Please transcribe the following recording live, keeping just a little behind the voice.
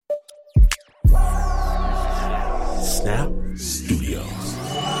Snap Studios.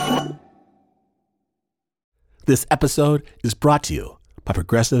 This episode is brought to you by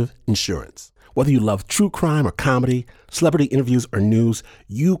Progressive Insurance. Whether you love true crime or comedy, celebrity interviews or news,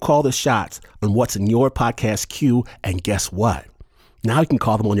 you call the shots on what's in your podcast queue, and guess what? Now you can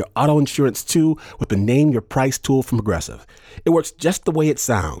call them on your auto insurance too with the Name Your Price tool from Progressive. It works just the way it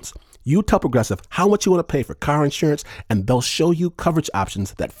sounds. You tell Progressive how much you want to pay for car insurance, and they'll show you coverage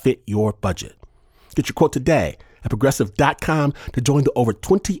options that fit your budget. Get your quote today at Progressive.com to join the over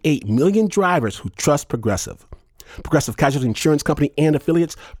 28 million drivers who trust Progressive. Progressive Casualty Insurance Company and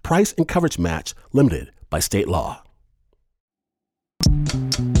affiliates. Price and coverage match limited by state law.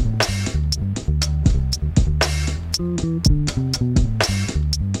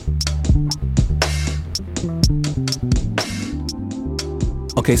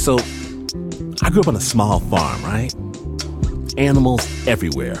 Okay, so I grew up on a small farm, right? Animals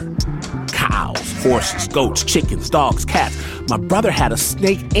everywhere. Cows, horses, goats, chickens, dogs, cats. My brother had a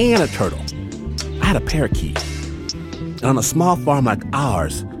snake and a turtle. I had a parakeet. And on a small farm like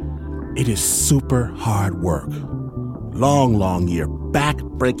ours, it is super hard work. Long year,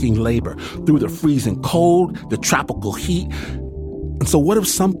 back-breaking labor through the freezing cold, the tropical heat. And so what if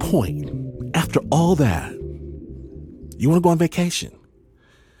some point, after all that, you want to go on vacation?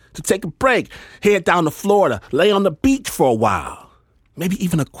 To take a break, head down to Florida, lay on the beach for a while. Maybe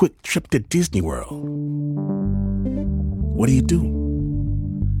even a quick trip to Disney World. What do you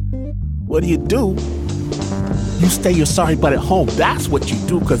do? You stay your sorry butt at home. That's what you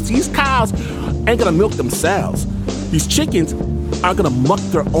do, because these cows ain't gonna milk themselves. These chickens aren't gonna muck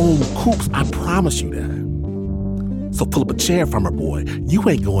their own coops, I promise you that. So pull up a chair, farmer boy. You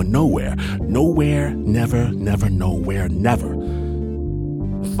ain't going nowhere. Nowhere, never, nowhere, never.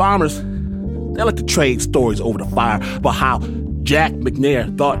 Farmers, they like to trade stories over the fire about how Jack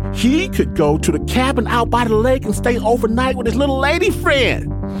McNair thought he could go to the cabin out by the lake and stay overnight with his little lady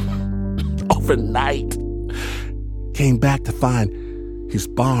friend. Overnight. Came back to find his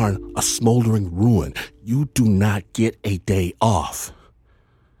barn a smoldering ruin. You do not get a day off.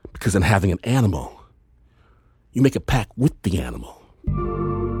 Because in having an animal, you make a pact with the animal.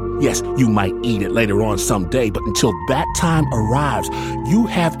 Yes, you might eat it later on someday, but until that time arrives, you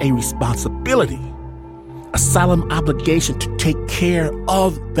have a responsibility, a solemn obligation to take care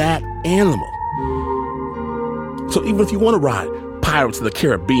of that animal. So even if you want to ride Pirates of the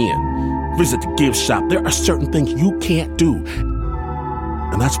Caribbean, visit the gift shop, there are certain things you can't do.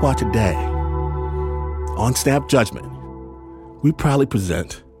 And that's why today, on Snap Judgment, we proudly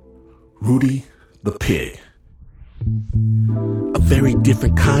present Rudy the Pig. A very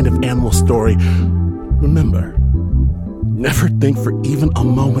different kind of animal story. Remember, never think for even a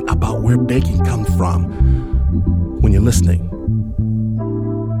moment about where bacon comes from when you're listening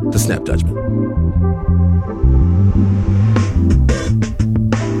to Snap Judgment.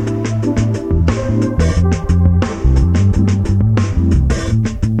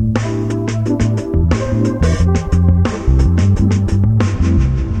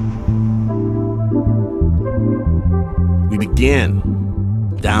 Again,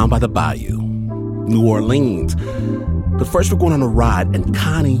 down by the bayou, New Orleans. But first we're going on a ride, and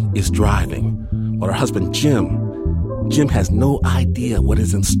Connie is driving, while her husband Jim has no idea what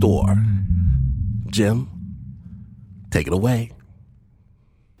is in store. Jim, take it away.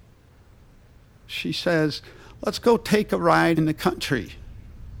 She says, let's go take a ride in the country.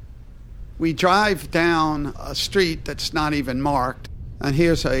 We drive down a street that's not even marked, and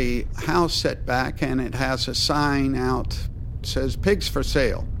here's a house set back, and it has a sign out. Says pigs for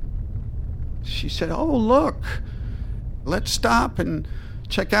sale. She said, oh, look, let's stop and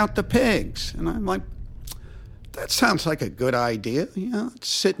check out the pigs. And I'm like, that sounds like a good idea. Let's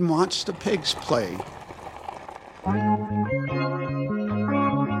sit and watch the pigs play.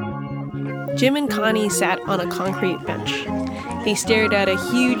 Jim and Connie sat on a concrete bench. They stared at a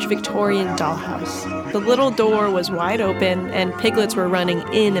huge Victorian dollhouse. The little door was wide open and piglets were running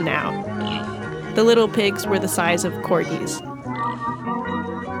in and out. The little pigs were the size of corgis.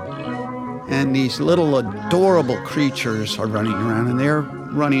 And these little adorable creatures are running around, and they're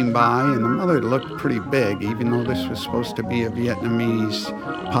running by, and the mother looked pretty big, even though this was supposed to be a Vietnamese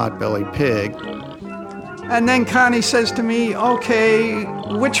potbelly pig. And then Connie says to me, okay,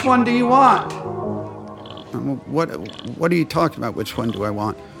 which one do you want? What are you talking about, which one do I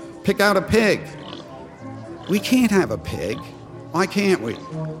want? Pick out a pig. We can't have a pig. Why can't we?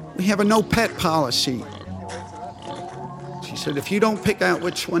 We have a no-pet policy. She said, if you don't pick out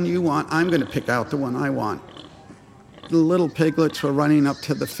which one you want, I'm going to pick out the one I want. The little piglets were running up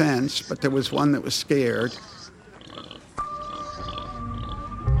to the fence, but there was one that was scared.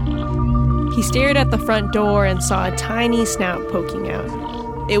 He stared at the front door and saw a tiny snout poking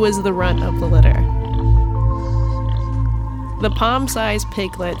out. It was the runt of the litter. The palm-sized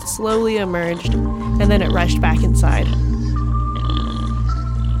piglet slowly emerged, and then it rushed back inside.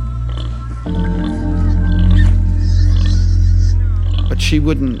 But she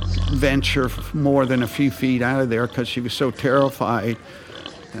wouldn't venture more than a few feet out of there because she was so terrified.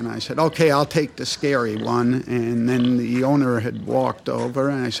 And I said, okay, I'll take the scary one. And then the owner had walked over,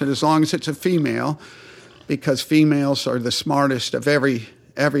 and I said, as long as it's a female, because females are the smartest of every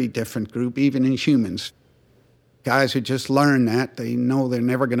different group, even in humans. Guys who just learn that, they know they're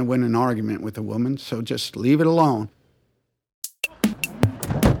never going to win an argument with a woman, so just leave it alone.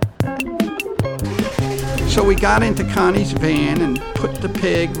 So we got into Connie's van and put the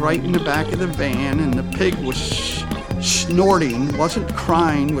pig right in the back of the van, and the pig was snorting, wasn't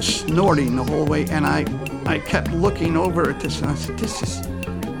crying, was snorting the whole way. And I kept looking over at this, and I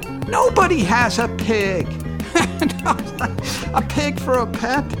said, nobody has a pig. A pig for a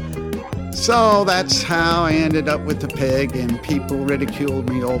pet? So that's how I ended up with the pig, and people ridiculed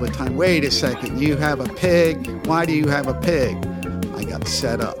me all the time. Wait a second, you have a pig? Why do you have a pig? I got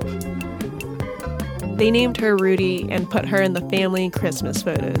set up. They named her Rudy and put her in the family Christmas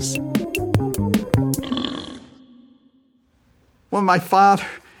photos. When my father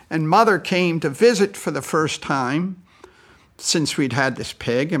and mother came to visit for the first time since we'd had this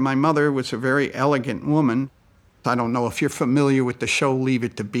pig, and my mother was a very elegant woman. I don't know if you're familiar with the show Leave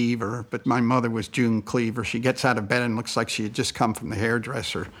It to Beaver, but my mother was June Cleaver. She gets out of bed and looks like she had just come from the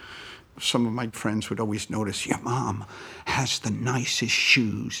hairdresser. Some of my friends would always notice, your mom has the nicest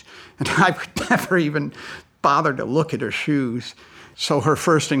shoes. And I would never even bother to look at her shoes. So her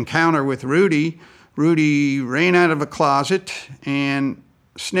first encounter with Rudy ran out of a closet and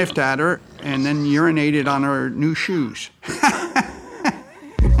sniffed at her and then urinated on her new shoes.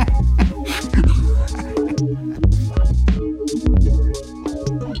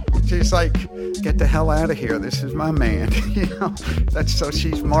 She's like, get the hell out of here. This is my man. You know, that's so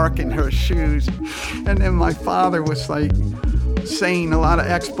she's marking her shoes. And then my father was like saying a lot of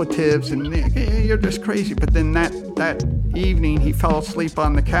expletives and hey, you're just crazy. But then that evening he fell asleep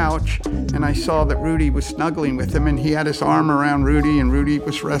on the couch and I saw that Rudy was snuggling with him and he had his arm around Rudy and Rudy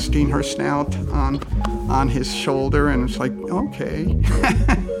was resting her snout on his shoulder and it's like, okay.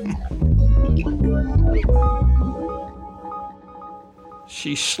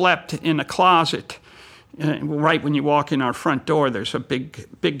 She slept in a closet. Right when you walk in our front door, there's a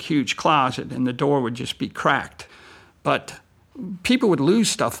big, huge closet, and the door would just be cracked. But people would lose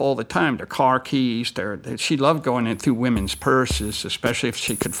stuff all the time, their car keys. She loved going in through women's purses, especially if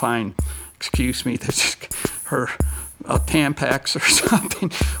she could find, her Tampax or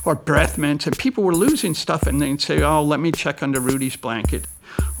something, or breath mints. And people were losing stuff, and they'd say, oh, let me check under Rudy's blanket.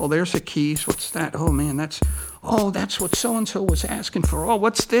 Oh, there's the keys. What's that? Oh, man, that's what so-and-so was asking for. Oh,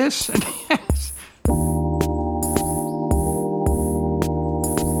 what's this? And yes.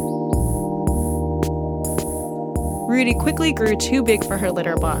 Rudy quickly grew too big for her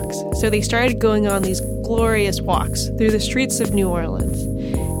litter box, so they started going on these glorious walks through the streets of New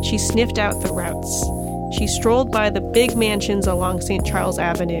Orleans. She sniffed out the routes. She strolled by the big mansions along St. Charles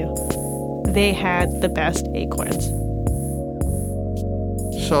Avenue. They had the best acorns.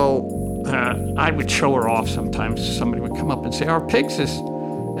 So I would show her off sometimes. Somebody would come up and say, are pigs as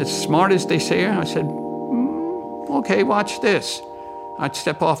smart as they say? I said, okay, watch this. I'd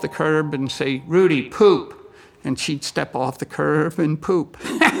step off the curb and say, Rudy, poop. And she'd step off the curb and poop.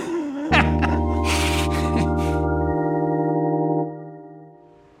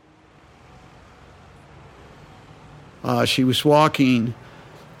 She was walking,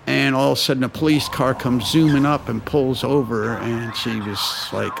 and all of a sudden a police car comes zooming up and pulls over, and she was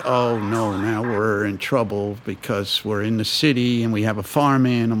like, oh no, now we're in trouble because we're in the city and we have a farm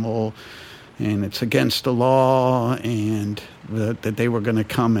animal and it's against the law, and that they were going to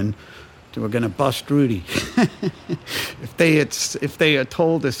come and they were going to bust Rudy. If they had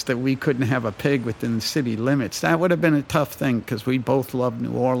told us that we couldn't have a pig within the city limits, that would have been a tough thing because we both loved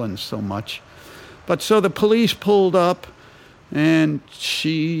New Orleans so much. But so the police pulled up, and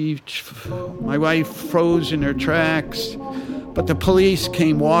my wife froze in her tracks. But the police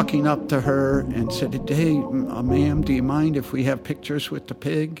came walking up to her and said, hey, ma'am, do you mind if we have pictures with the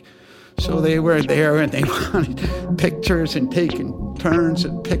pig? So they were there, and they wanted pictures and taking turns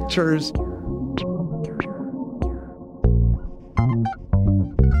at pictures.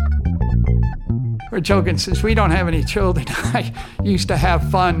 We're joking, since we don't have any children, I used to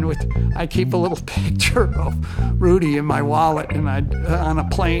have fun with, I keep a little picture of Rudy in my wallet, and I'd, on a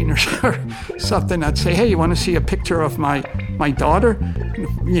plane or something, I'd say, hey, you want to see a picture of my my daughter?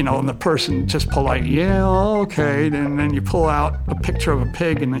 And the person just polite, yeah, okay. And then you pull out a picture of a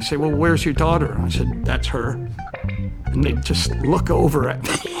pig and they say, well, where's your daughter? And I said, that's her. And they just look over at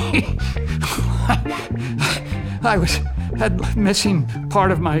me. I had missing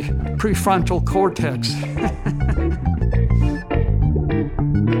part of my prefrontal cortex.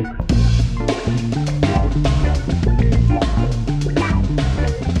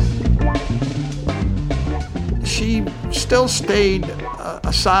 She still stayed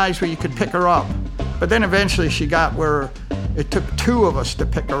a size where you could pick her up. But then eventually she got where it took two of us to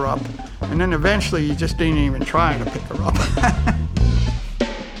pick her up. And then eventually you just didn't even try to pick her up.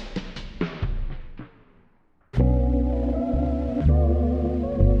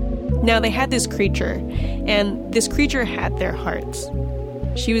 Now they had this creature, and this creature had their hearts.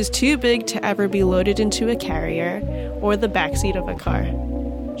 She was too big to ever be loaded into a carrier or the backseat of a car.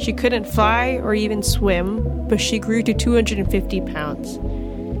 She couldn't fly or even swim, but she grew to 250 pounds.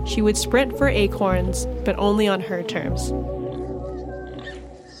 She would sprint for acorns, but only on her terms.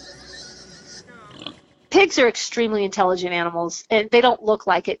 Pigs are extremely intelligent animals, and they don't look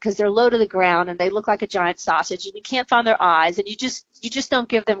like it because they're low to the ground and they look like a giant sausage, and you can't find their eyes, and you just don't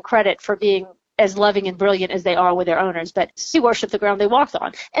give them credit for being as loving and brilliant as they are with their owners. But we worship the ground they walked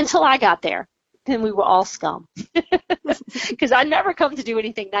on until I got there. Then we were all scum because I never come to do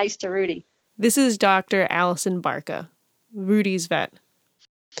anything nice to Rudy. This is Dr. Allison Barca, Rudy's vet.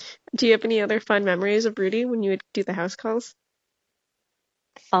 Do you have any other fun memories of Rudy when you would do the house calls?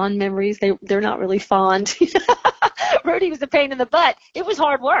 Fond memories? They're not really fond. Rudy was a pain in the butt. It was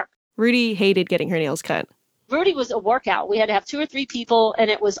hard work. Rudy hated getting her nails cut. Rudy was a workout. We had to have 2 or 3 people,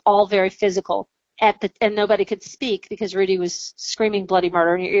 and it was all very physical. And nobody could speak because Rudy was screaming bloody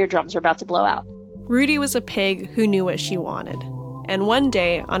murder and your eardrums were about to blow out. Rudy was a pig who knew what she wanted. And one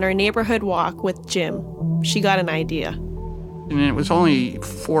day, on her neighborhood walk with Jim, she got an idea. And it was only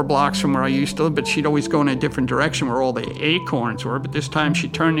 4 blocks from where I used to live, but she'd always go in a different direction where all the acorns were. But this time she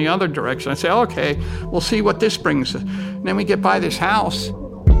turned the other direction. I said, okay, we'll see what this brings us. And then we get by this house.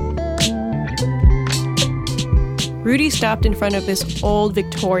 Rudy stopped in front of this old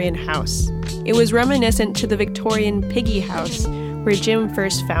Victorian house. It was reminiscent to the Victorian piggy house where Jim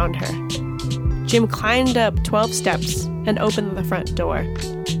first found her. Jim climbed up 12 steps and opened the front door.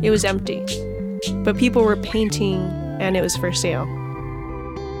 It was empty, but people were painting and it was for sale.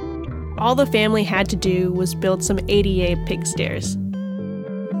 All the family had to do was build some ADA pig stairs.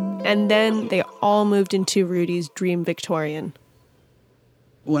 And then they all moved into Rudy's dream Victorian.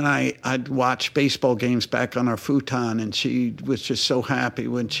 When I'd watch baseball games back on our futon, and she was just so happy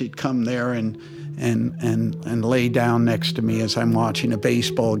when she'd come there and lay down next to me as I'm watching a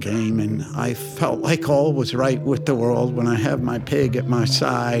baseball game. And I felt like all was right with the world when I have my pig at my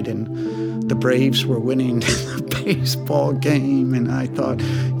side and the Braves were winning the baseball game. And I thought,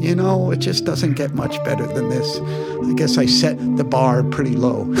 it just doesn't get much better than this. I guess I set the bar pretty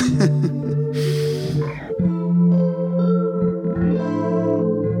low.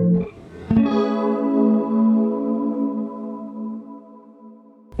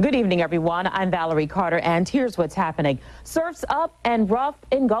 Good evening, everyone. I'm Valerie Carter, and here's what's happening. Surf's up and rough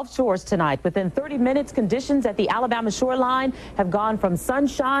in Gulf Shores tonight. Within 30 minutes, conditions at the Alabama shoreline have gone from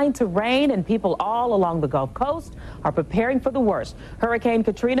sunshine to rain, and people all along the Gulf Coast are preparing for the worst. Hurricane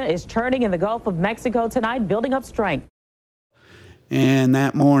Katrina is churning in the Gulf of Mexico tonight, building up strength. And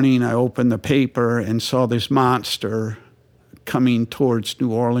that morning, I opened the paper and saw this monster coming towards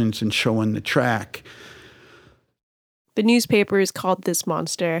New Orleans and showing the track. The newspapers called this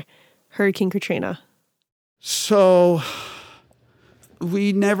monster Hurricane Katrina. So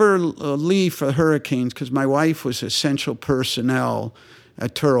we never leave for hurricanes because my wife was essential personnel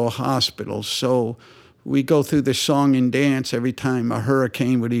at Turl Hospital. So we go through the song and dance every time a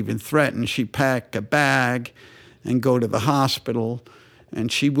hurricane would even threaten. She'd pack a bag and go to the hospital,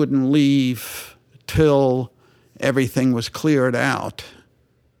 and she wouldn't leave till everything was cleared out.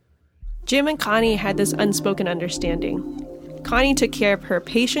 Jim and Connie had this unspoken understanding. Connie took care of her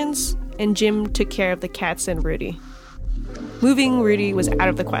patients, and Jim took care of the cats and Rudy. Moving Rudy was out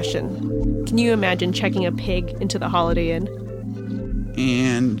of the question. Can you imagine checking a pig into the Holiday Inn?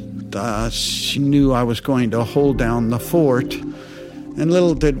 And she knew I was going to hold down the fort. And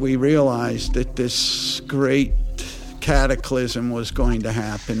little did we realize that this great cataclysm was going to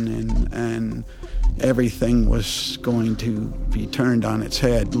happen, and everything was going to be turned on its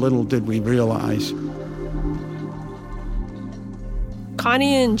head. Little did we realize.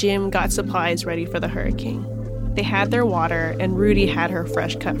 Connie and Jim got supplies ready for the hurricane. They had their water, and Rudy had her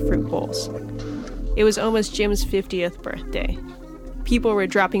fresh-cut fruit bowls. It was almost Jim's 50th birthday. People were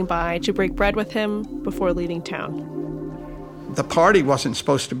dropping by to break bread with him before leaving town. the party wasn't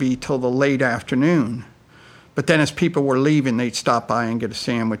supposed to be till the late afternoon. But then as people were leaving, they'd stop by and get a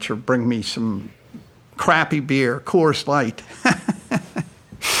sandwich or bring me some crappy beer, Coors Light.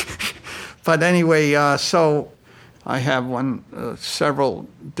 But anyway, so I have several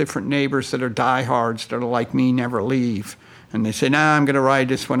different neighbors that are diehards that are like me, never leave. And they say, nah, I'm going to ride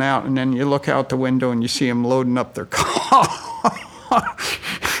this one out. And then you look out the window and you see them loading up their car.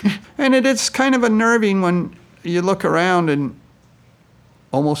 And it's kind of unnerving when you look around and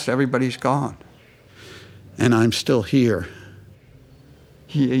almost everybody's gone. And I'm still here.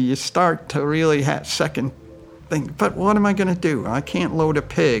 You start to really have second think, but what am I going to do? I can't load a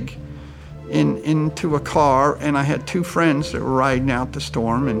pig into a car, and I had two friends that were riding out the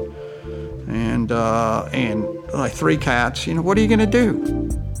storm, and like 3 cats. What are you going to do?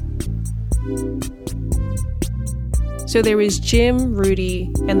 So there was Jim,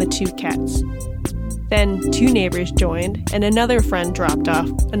 Rudy, and the 2 cats. Then 2 neighbors joined, and another friend dropped off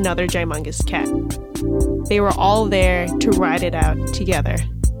another humongous cat. They were all there to ride it out together.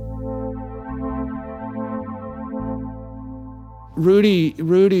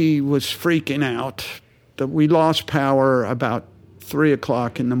 Rudy was freaking out. We lost power about 3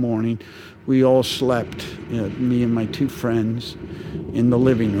 o'clock in the morning. We all slept, me and my 2 friends, in the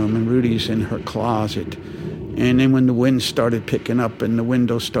living room, and Rudy's in her closet. And then when the wind started picking up and the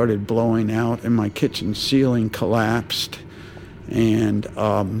windows started blowing out and my kitchen ceiling collapsed and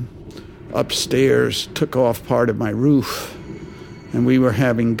upstairs took off part of my roof, and we were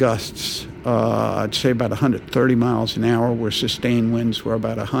having gusts, I'd say about 130 miles an hour, where sustained winds were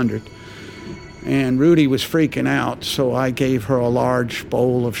about 100. And Rudy was freaking out, so I gave her a large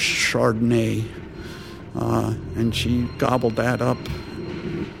bowl of Chardonnay, and she gobbled that up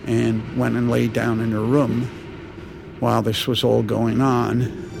and went and laid down in her room while this was all going on.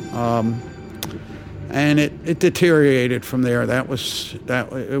 And it deteriorated from there. It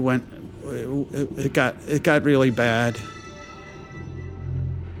got really bad.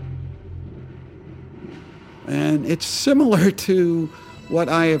 And it's similar to what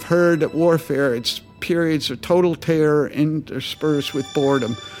I have heard at warfare. It's periods of total terror interspersed with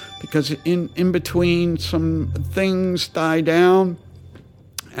boredom, because in between some things die down,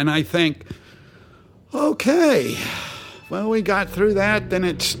 and I think, okay, well, we got through that, then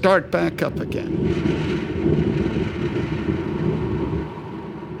it start back up again.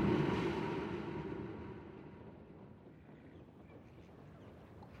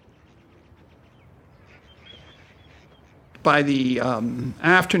 By the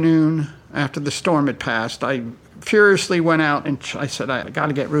afternoon, after the storm had passed, I furiously went out and I said, I got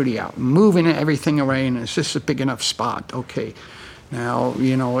to get Rudy out. I'm moving everything away, and is this a big enough spot? Okay. Now,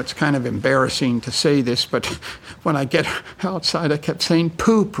 it's kind of embarrassing to say this, but when I get outside, I kept saying,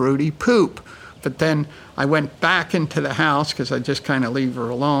 poop, Rudy, poop. But then I went back into the house because I just kind of leave her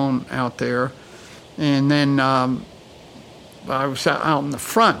alone out there. And then I was out in the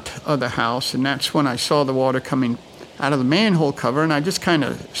front of the house, and that's when I saw the water coming out of the manhole cover, and I just kind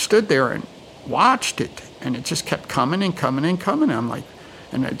of stood there and watched it, and it just kept coming and coming and coming. I'm like,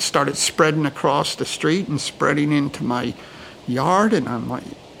 and it started spreading across the street and spreading into my yard, and I'm like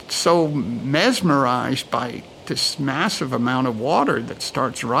so mesmerized by this massive amount of water that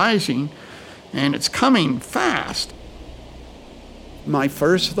starts rising, and it's coming fast. My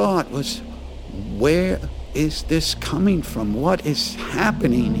first thought was, where is this coming from? What is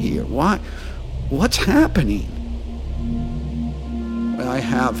happening here? What's happening? I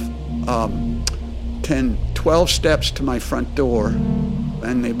have 12 steps to my front door,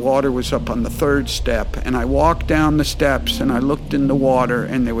 and the water was up on the 3rd step, and I walked down the steps and I looked in the water,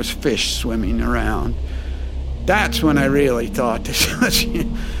 and there was fish swimming around. That's when I really thought this was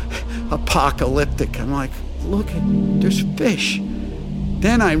apocalyptic. I'm like, look, there's fish.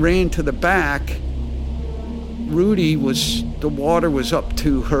 Then I ran to the back. The water was up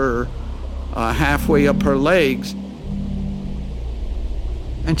to her, halfway up her legs.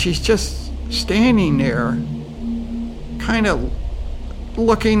 And she's just standing there, kind of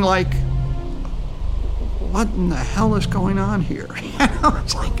looking like, what in the hell is going on here?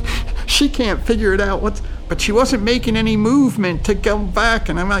 It's like, she can't figure it out. But she wasn't making any movement to go back.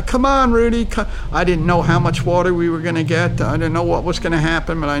 And I'm like, come on, Rudy. I didn't know how much water we were going to get. I didn't know what was going to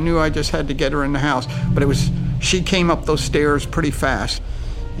happen, but I knew I just had to get her in the house. But she came up those stairs pretty fast.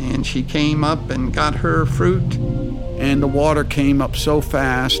 And she came up and got her fruit. And the water came up so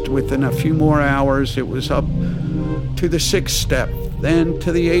fast, within a few more hours, it was up to the 6th step, then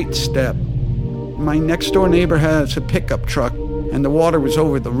to the 8th step. My next door neighbor has a pickup truck, and the water was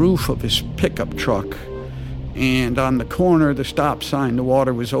over the roof of his pickup truck. And on the corner of the stop sign, the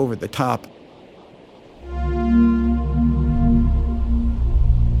water was over the top.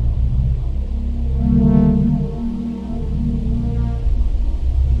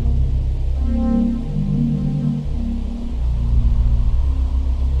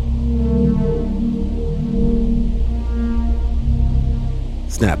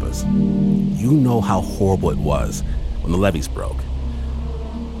 Snappers, you know how horrible it was when the levees broke.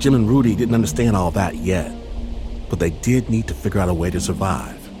 Jim and Rudy didn't understand all that yet, but they did need to figure out a way to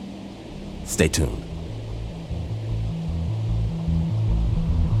survive. Stay tuned.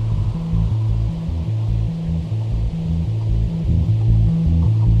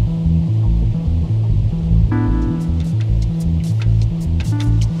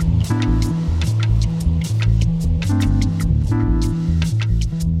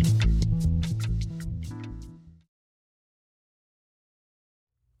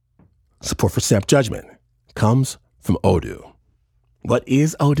 Support for Snap Judgment comes from Odoo. What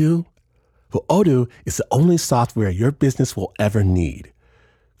is Odoo? Well, Odoo is the only software your business will ever need.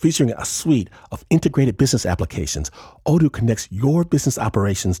 Featuring a suite of integrated business applications, Odoo connects your business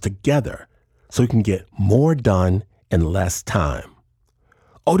operations together so you can get more done in less time.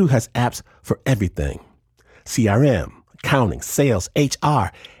 Odoo has apps for everything: CRM, accounting, sales,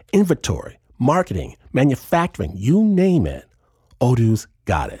 HR, inventory, marketing, manufacturing, you name it. Odoo's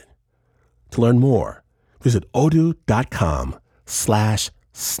got it. To learn more, visit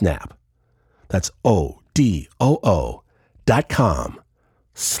odoo.com/snap. That's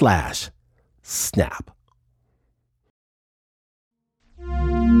odoo.com/snap.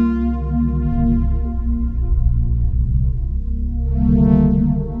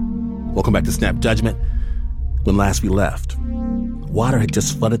 Welcome back to Snap Judgment. When last we left, water had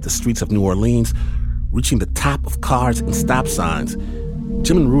just flooded the streets of New Orleans, reaching the top of cars and stop signs.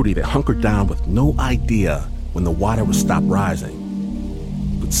 Jim and Rudy, they hunkered down with no idea when the water would stop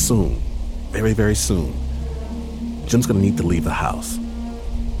rising. But soon, very, very soon, Jim's going to need to leave the house.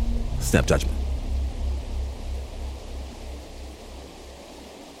 Snap Judgment.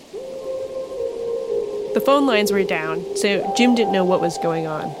 The phone lines were down, so Jim didn't know what was going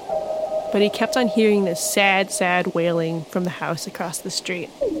on. But he kept on hearing this sad, sad wailing from the house across the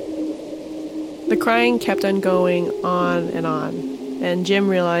street. The crying kept on going on, and Jim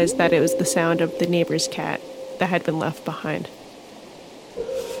realized that it was the sound of the neighbor's cat that had been left behind.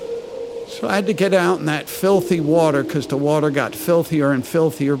 So I had to get out in that filthy water because the water got filthier and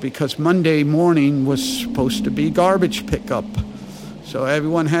filthier because Monday morning was supposed to be garbage pickup. So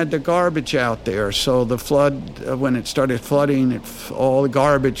everyone had the garbage out there. So the flood, when it started flooding, all the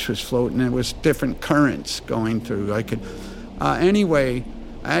garbage was floating. It was different currents going through. Anyway,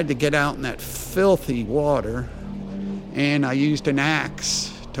 I had to get out in that filthy water. And I used an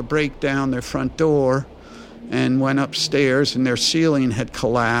axe to break down their front door and went upstairs, and their ceiling had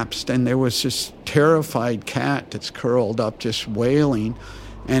collapsed, and there was this terrified cat that's curled up just wailing,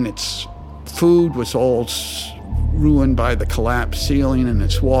 and its food was all ruined by the collapsed ceiling and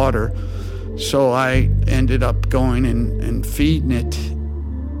its water. So I ended up going and feeding it.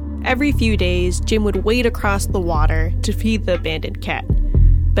 Every few days, Jim would wade across the water to feed the abandoned cat.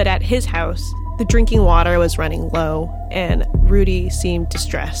 But at his house, the drinking water was running low, and Rudy seemed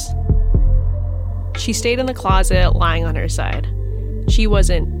distressed. She stayed in the closet, lying on her side. She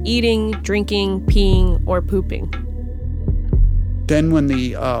wasn't eating, drinking, peeing, or pooping. Then when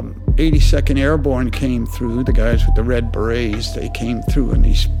the 82nd Airborne came through, the guys with the red berets, they came through, and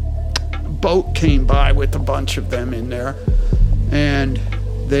these boat came by with a bunch of them in there, and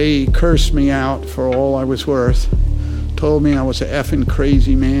they cursed me out for all I was worth. Told me I was an effing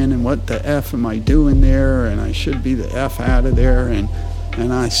crazy man, and what the F am I doing there, and I should be the F out of there. And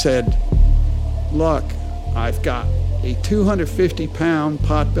I said, look, I've got a 250-pound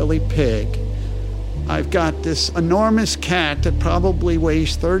potbelly pig. I've got this enormous cat that probably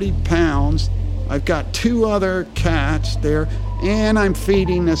weighs 30 pounds. I've got 2 other cats there, and I'm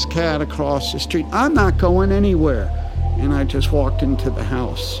feeding this cat across the street. I'm not going anywhere. And I just walked into the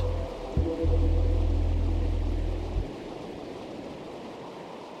house.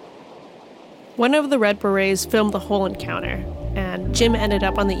 One of the Red Berets filmed the whole encounter, and Jim ended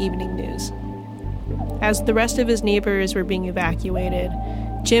up on the evening news. As the rest of his neighbors were being evacuated,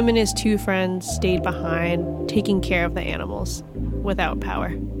 Jim and his 2 friends stayed behind, taking care of the animals, without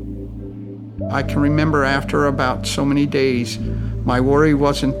power. I can remember after about so many days, my worry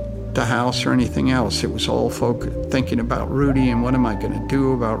wasn't the house or anything else. It was all thinking about Rudy and what am I going to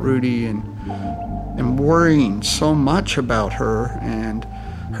do about Rudy, and worrying so much about her, and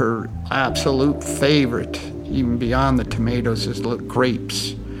her absolute favorite, even beyond the tomatoes, is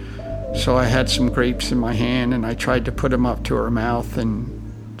grapes. So I had some grapes in my hand, and I tried to put them up to her mouth, and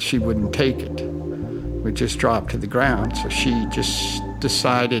she wouldn't take it. It just dropped to the ground. So she just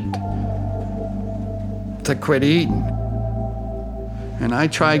decided to quit eating. And I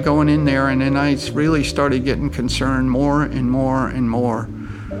tried going in there, and then I really started getting concerned more and more and more,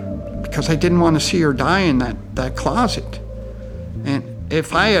 because I didn't want to see her die in that closet.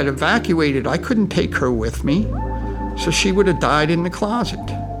 if I had evacuated, I couldn't take her with me, so she would have died in the closet.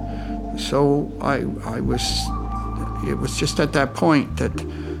 So it was just at that point that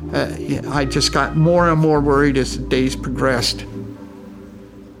I just got more and more worried as the days progressed.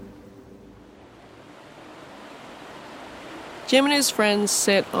 Jim and his friends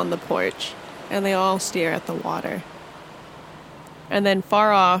sit on the porch, and they all stare at the water. And then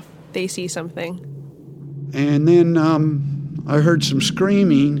far off, they see something. And then I heard some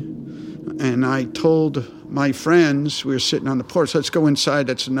screaming, and I told my friends, we were sitting on the porch, let's go inside,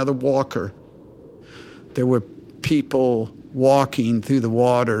 that's another walker. There were people walking through the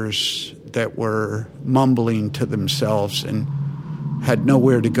waters that were mumbling to themselves and had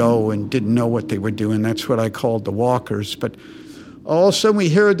nowhere to go and didn't know what they were doing. That's what I called the walkers. But all of a sudden we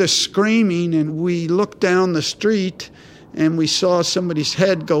heard the screaming, and we looked down the street, and we saw somebody's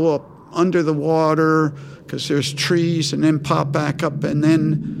head go up under the water because there's trees, and then pop back up. And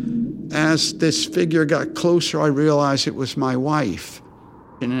then as this figure got closer, I realized it was my wife.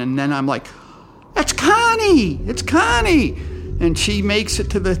 And then I'm like, it's Connie! It's Connie! And she makes it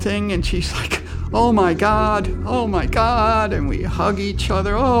to the thing, and she's like, oh my God, and we hug each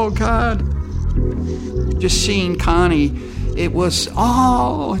other, oh God. Just seeing Connie, it was,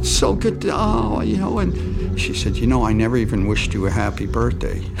 oh, it's so good to, and she said, I never even wished you a happy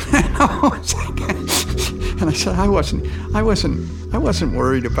birthday. And I said, I wasn't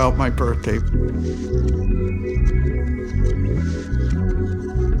worried about my birthday.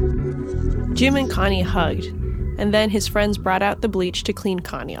 Jim and Connie hugged, and then his friends brought out the bleach to clean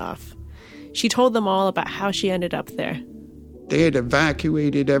Connie off. She told them all about how she ended up there. They had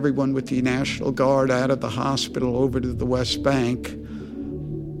evacuated everyone with the National Guard out of the hospital over to the West Bank,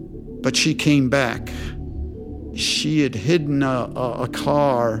 but she came back. She had hidden my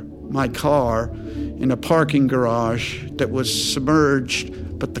car, in a parking garage that was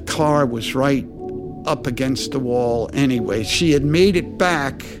submerged, but the car was right up against the wall anyway. She had made it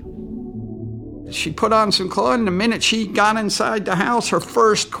back. She put on some clothes, and the minute she got inside the house, her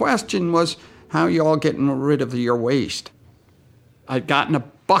first question was, how you all getting rid of your waste? I'd gotten a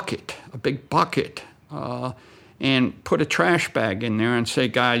big bucket, and put a trash bag in there and say,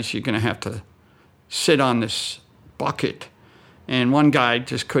 guys, you're going to have to sit on this bucket. And one guy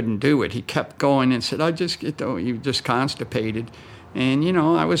just couldn't do it. He kept going and said, you're just constipated. And,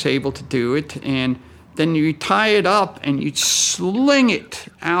 I was able to do it. And then you tie it up and you'd sling it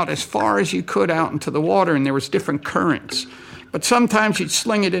out as far as you could out into the water, and there was different currents. But sometimes you'd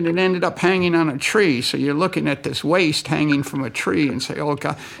sling it and it ended up hanging on a tree. So you're looking at this waste hanging from a tree and say, oh,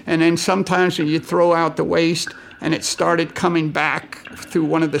 God. And then sometimes when you throw out the waste and it started coming back through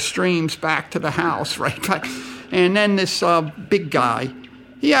one of the streams back to the house, right? And then this big guy,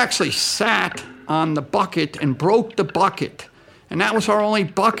 he actually sat on the bucket and broke the bucket. And that was our only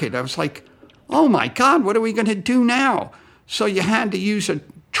bucket. I was like, oh, my God, what are we going to do now? So you had to use a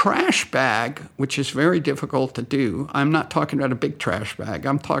trash bag, which is very difficult to do. I'm not talking about a big trash bag.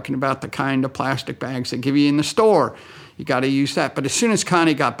 I'm talking about the kind of plastic bags they give you in the store. You got to use that. But as soon as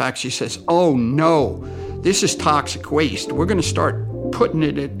Connie got back, she says, oh, no, this is toxic waste. We're going to start putting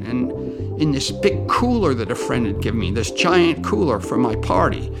it in this big cooler that a friend had given me, this giant cooler for my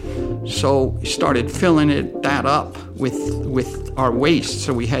party. So we started filling that up with our waste.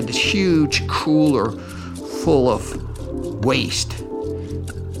 So we had this huge cooler full of waste.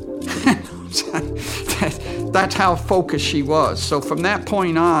 That's how focused she was. So from that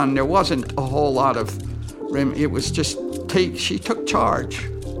point on, there wasn't a whole lot of it was just she took charge.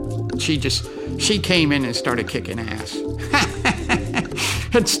 She came in and started kicking ass.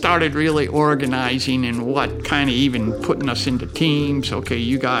 And started really organizing and kind of even putting us into teams. Okay,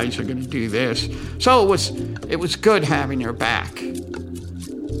 you guys are going to do this. So it was good having her back.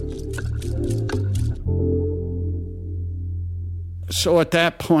 So at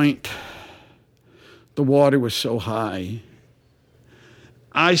that point, the water was so high.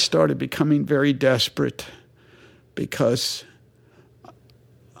 I started becoming very desperate because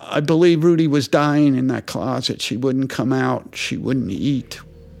I believe Rudy was dying in that closet. She wouldn't come out. She wouldn't eat.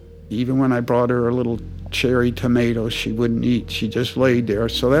 Even when I brought her a little cherry tomato, she wouldn't eat. She just laid there.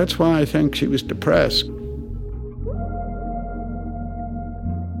 So that's why I think she was depressed.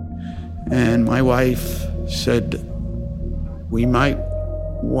 And my wife said, we might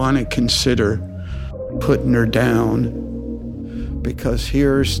want to consider putting her down, because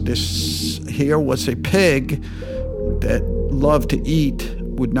here was a pig that loved to eat,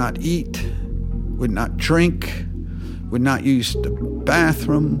 would not drink, would not use the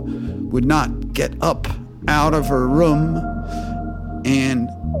bathroom, would not get up out of her room, and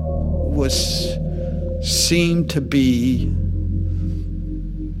seemed to be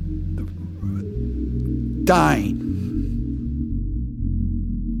dying.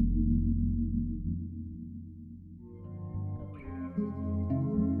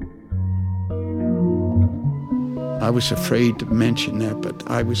 I was afraid to mention that, but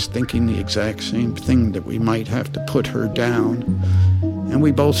I was thinking the exact same thing, that we might have to put her down. And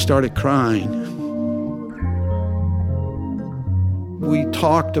we both started crying. We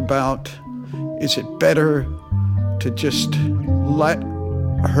talked about, is it better to just let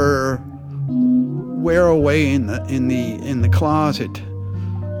her wear away in the closet,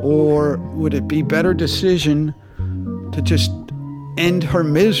 or would it be better decision to just end her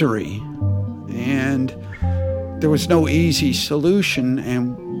misery? And there was no easy solution,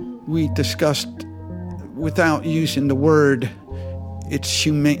 and we discussed, without using the word, it's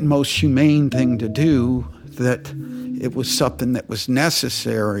most humane thing to do, that it was something that was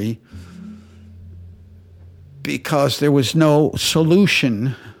necessary because there was no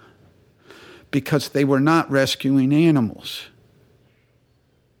solution, because they were not rescuing animals.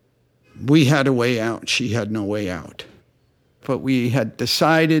 We had a way out, she had no way out. But we had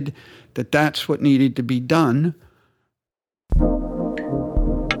decided that that's what needed to be done.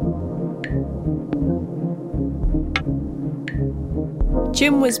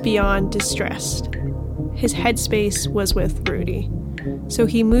 Jim was beyond distressed. His headspace was with Rudy, so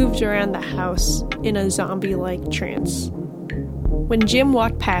he moved around the house in a zombie-like trance. When Jim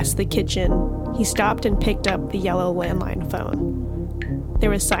walked past the kitchen, he stopped and picked up the yellow landline phone. There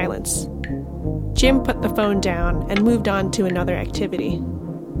was silence. Jim put the phone down and moved on to another activity.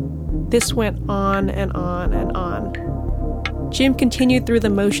 This went on and on and on. Jim continued through the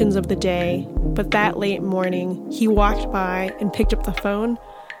motions of the day, but that late morning, he walked by and picked up the phone,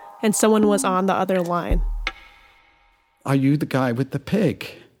 and someone was on the other line. Are you the guy with the pig?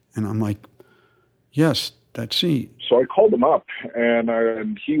 And I'm like, yes, that's he. So I called him up,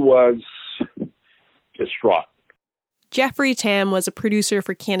 and he was distraught. Jeffrey Tam was a producer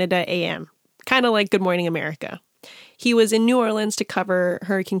for Canada AM, kind of like Good Morning America. He was in New Orleans to cover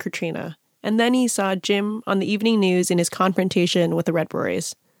Hurricane Katrina, and then he saw Jim on the evening news in his confrontation with the Red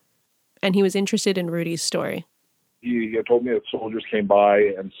Berets, and he was interested in Rudy's story. He had told me that soldiers came by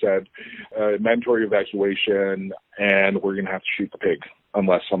and said, mandatory evacuation, and we're going to have to shoot the pig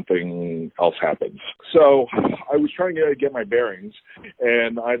unless something else happens. So I was trying to get my bearings,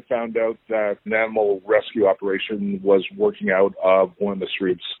 and I'd found out that an animal rescue operation was working out of one of the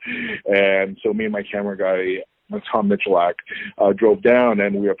streets. And so me and my camera guy, Tom Michalak, drove down,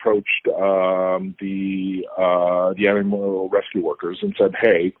 and we approached the animal rescue workers and said,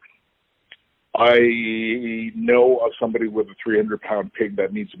 hey, I know of somebody with a 300-pound pig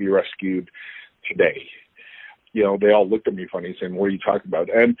that needs to be rescued today. You know, they all looked at me funny, saying, what are you talking about?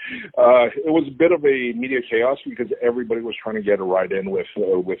 And it was a bit of a media chaos because everybody was trying to get a ride in with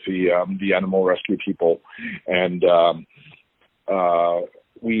the animal rescue people. And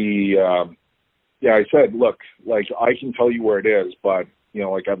I said, look, like, I can tell you where it is, but, you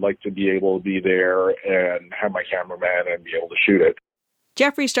know, like, I'd like to be able to be there and have my cameraman and be able to shoot it.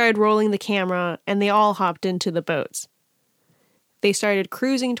 Jeffrey started rolling the camera, and they all hopped into the boats. They started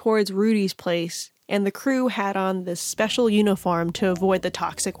cruising towards Rudy's place, and the crew had on this special uniform to avoid the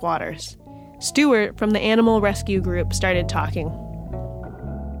toxic waters. Stuart from the animal rescue group started talking.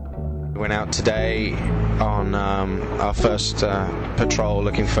 We went out today on our first patrol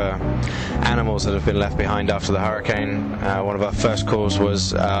looking for animals that have been left behind after the hurricane. One of our first calls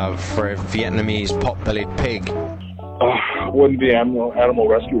was for a Vietnamese pot-bellied pig. One of the animal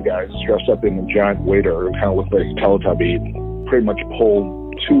rescue guys dressed up in a giant waiter, kind of looked like a Teletubby, pretty much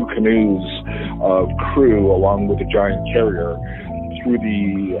pulled 2 canoes of crew along with a giant carrier through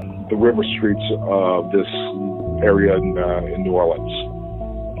the river streets of this area in New Orleans.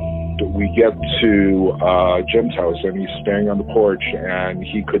 We get to Jim's house, and he's standing on the porch, and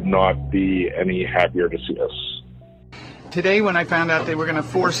he could not be any happier to see us. Today, when I found out they were going to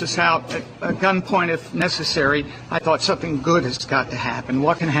force us out at gunpoint if necessary, I thought something good has got to happen.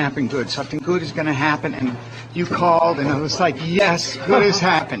 What can happen good? Something good is going to happen. And you called, and I was like, yes, good has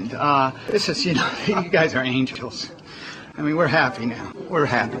happened. This is, you guys are angels. I mean, we're happy now. We're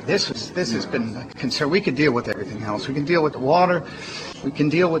happy. This has been a concern. We could deal with everything else. We can deal with the water. We can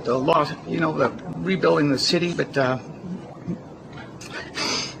deal with the loss, the rebuilding the city. But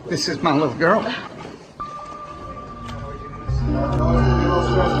this is my little girl.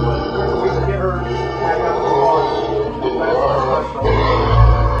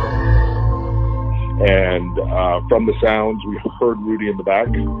 And from the sounds, we heard Rudy in the back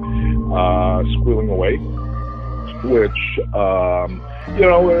squealing away, which, is a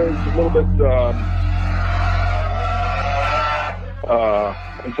little bit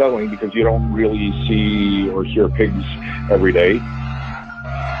unsettling because you don't really see or hear pigs every day.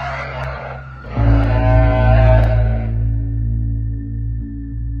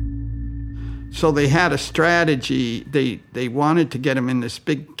 So they had a strategy. They wanted to get him in this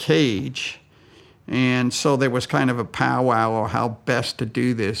big cage, and so there was kind of a powwow on how best to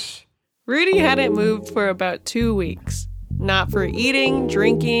do this. Rudy hadn't moved for about 2 weeks. Not for eating,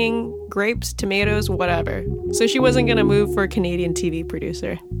 drinking, grapes, tomatoes, whatever. So she wasn't going to move for a Canadian TV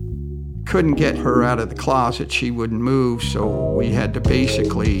producer. Couldn't get her out of the closet. She wouldn't move, so we had to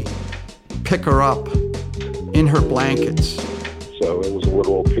basically pick her up in her blankets. So it was a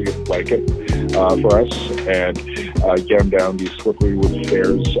literal pig blanket for us, and get him down these slippery wood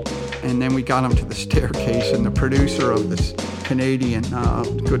stairs. And then we got him to the staircase, and the producer of this Canadian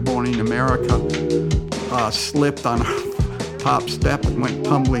Good Morning America slipped on her top step and went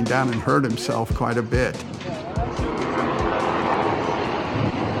tumbling down and hurt himself quite a bit.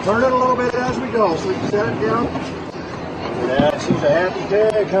 Turn it a little bit as we go, so we can set it down. Yeah, she's a happy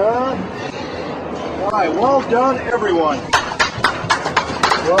pig, huh? All right, well done, everyone.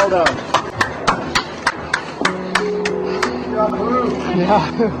 Well done.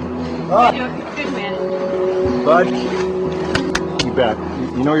 Yeah. Good man. Bud, you bet.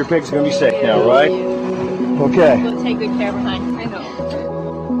 You know your pig's going to be safe now, right? Okay. We'll take good care of her, honey. I know.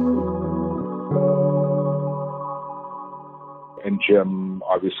 And Jim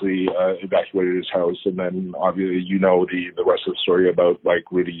obviously evacuated his house, and then obviously the rest of the story about like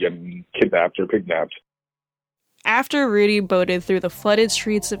Rudy getting kidnapped or pignapped. After Rudy boated through the flooded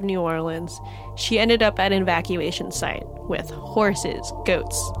streets of New Orleans, she ended up at an evacuation site with horses,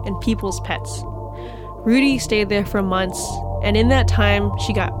 goats, and people's pets. Rudy stayed there for months, and in that time,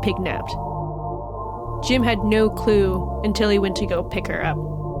 she got pignapped. Jim had no clue until he went to go pick her up.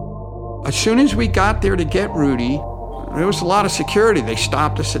 As soon as we got there to get Rudy, there was a lot of security. They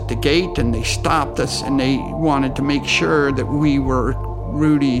stopped us at the gate, and they stopped us, and they wanted to make sure that we were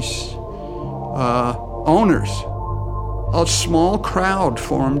Rudy's owners. A small crowd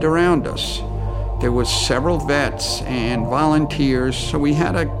formed around us. There was several vets and volunteers, so we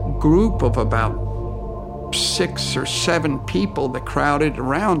had a group of about 6 or 7 people that crowded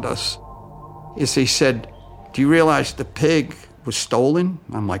around us. As they said, "Do you realize the pig was stolen?"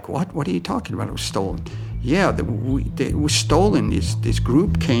 I'm like, "What? What are you talking about? It was stolen." "Yeah, it was stolen." This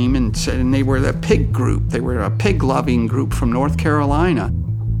group came and said, and they were the pig group. They were a pig-loving group from North Carolina.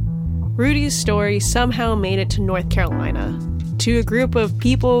 Rudy's story somehow made it to North Carolina, to a group of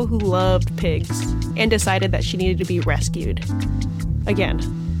people who loved pigs and decided that she needed to be rescued. Again.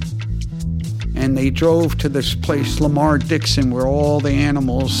 And they drove to this place, Lamar Dixon, where all the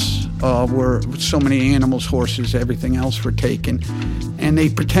animals were, so many animals, horses, everything else were taken. And they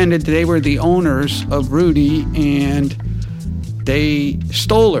pretended they were the owners of Rudy, and they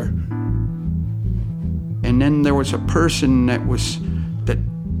stole her. And then there was a person that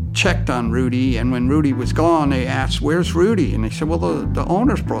checked on Rudy, and when Rudy was gone, they asked, "Where's Rudy?" And they said, "Well, the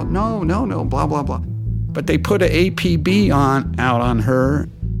owners brought." No, blah, blah, blah. But they put an APB out on her.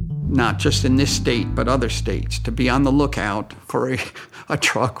 Not just in this state, but other states, to be on the lookout for a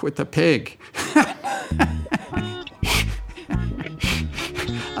truck with a pig.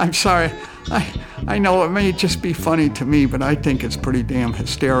 I'm sorry. I know it may just be funny to me, but I think it's pretty damn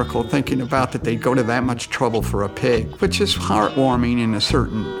hysterical thinking about that they'd go to that much trouble for a pig, which is heartwarming in a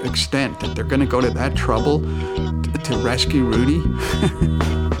certain extent, that they're going to go to that trouble to rescue Rudy.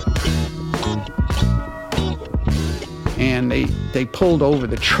 And they pulled over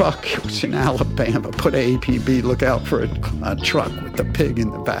the truck. It was in Alabama. Put an APB, look out for a truck with the pig in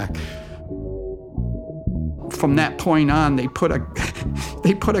the back. From that point on, they put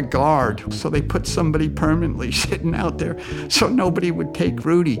a guard. So they put somebody permanently sitting out there so nobody would take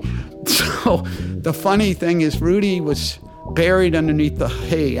Rudy. So the funny thing is, Rudy was buried underneath the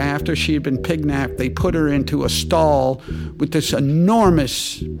hay. After she had been pignapped, they put her into a stall with this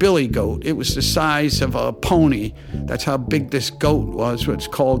enormous billy goat. It was the size of a pony. That's how big this goat was, what's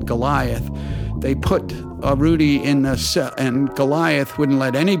called Goliath. They put Rudy in the cell, and Goliath wouldn't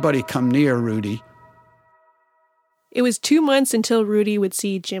let anybody come near Rudy. It was 2 months until Rudy would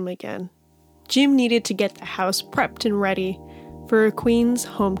see Jim again. Jim needed to get the house prepped and ready for a queen's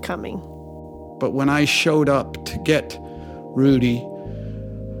homecoming. But when I showed up to get Rudy,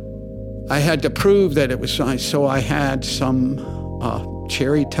 I had to prove that it was nice, so I had some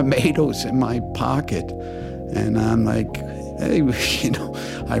cherry tomatoes in my pocket. And I'm like, hey,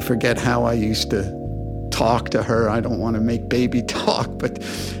 I forget how I used to talk to her. I don't want to make baby talk, but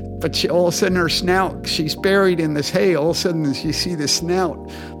she, all of a sudden her snout, she's buried in this hay, all of a sudden you see the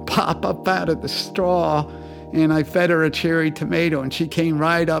snout pop up out of the straw, And I fed her a cherry tomato, and she came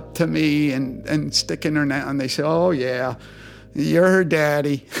right up to me and sticking her neck, and they said, "Oh yeah, you're her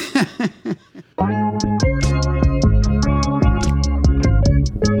daddy."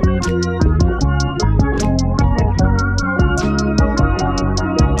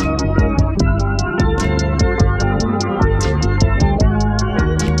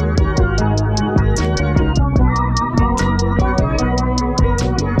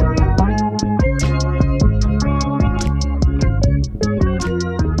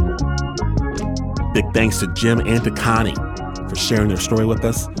 Big thanks to Jim and to Connie for sharing their story with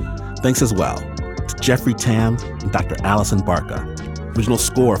us. Thanks as well to Jeffrey Tam and Dr. Allison Barca. Original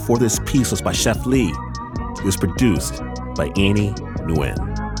score for this piece was by Chef Lee. It was produced by Annie Nguyen.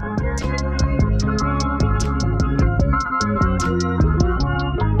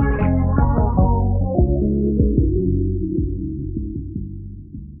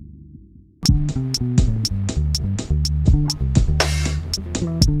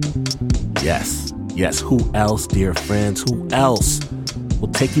 Yes, who else, dear friends? Who else will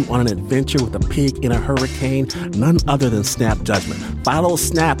take you on an adventure with a pig in a hurricane? None other than Snap Judgment. Follow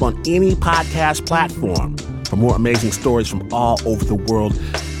Snap on any podcast platform for more amazing stories from all over the world.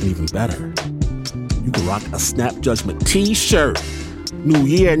 And even better, you can rock a Snap Judgment t-shirt. New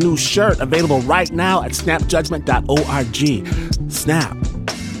year, new shirt available right now at snapjudgment.org. Snap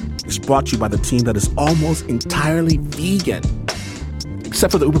is brought to you by the team that is almost entirely vegan.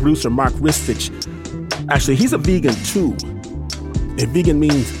 Except for the Uber producer, Mark Ristich. Actually, he's a vegan too. If vegan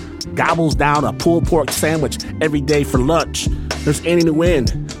means gobbles down a pulled pork sandwich every day for lunch, there's Annie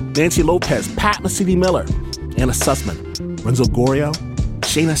Nguyen, Nancy Lopez, Pat Mesiti-Miller, Anna Sussman, Renzo Gorio,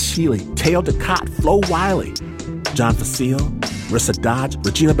 Shayna Shealy, Teo Ducott, Flo Wiley, John Facile, Marissa Dodge,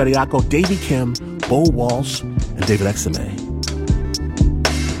 Regina Bediaco, Davey Kim, Bo Walsh, and David Exime.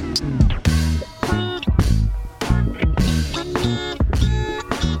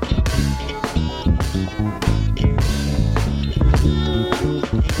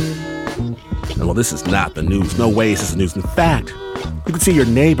 Well, this is not the news. No way is this the news. In fact, you can see your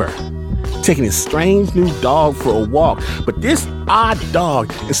neighbor taking his strange new dog for a walk. But this odd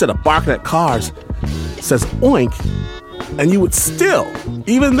dog, instead of barking at cars, says oink, and you would still,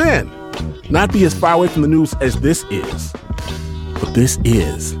 even then, not be as far away from the news as this is. But this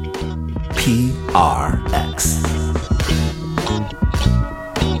is PRX.